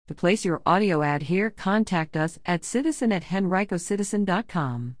To place your audio ad here, contact us at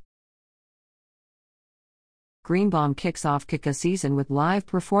citizen@henricocitizen.com. Greenbaum kicks off Kika season with live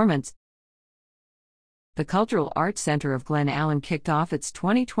performance. The Cultural Arts Center of Glen Allen kicked off its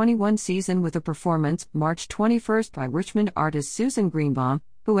 2021 season with a performance March 21st by Richmond artist Susan Greenbaum,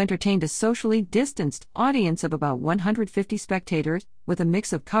 who entertained a socially distanced audience of about 150 spectators with a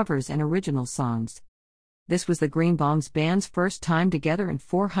mix of covers and original songs. This was the Greenbaums band's first time together in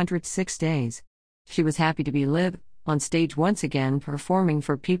 406 days. She was happy to be live, on stage once again, performing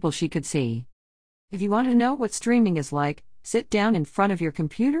for people she could see. If you want to know what streaming is like, sit down in front of your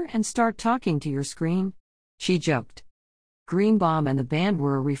computer and start talking to your screen, she joked. Greenbaum and the band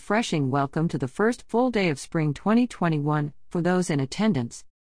were a refreshing welcome to the first full day of spring 2021 for those in attendance.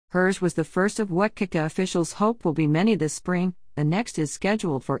 Hers was the first of what Kika officials hope will be many this spring. The next is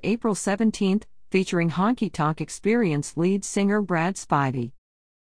scheduled for April 17th, featuring Honky Tonk Experience lead singer Brad Spivey.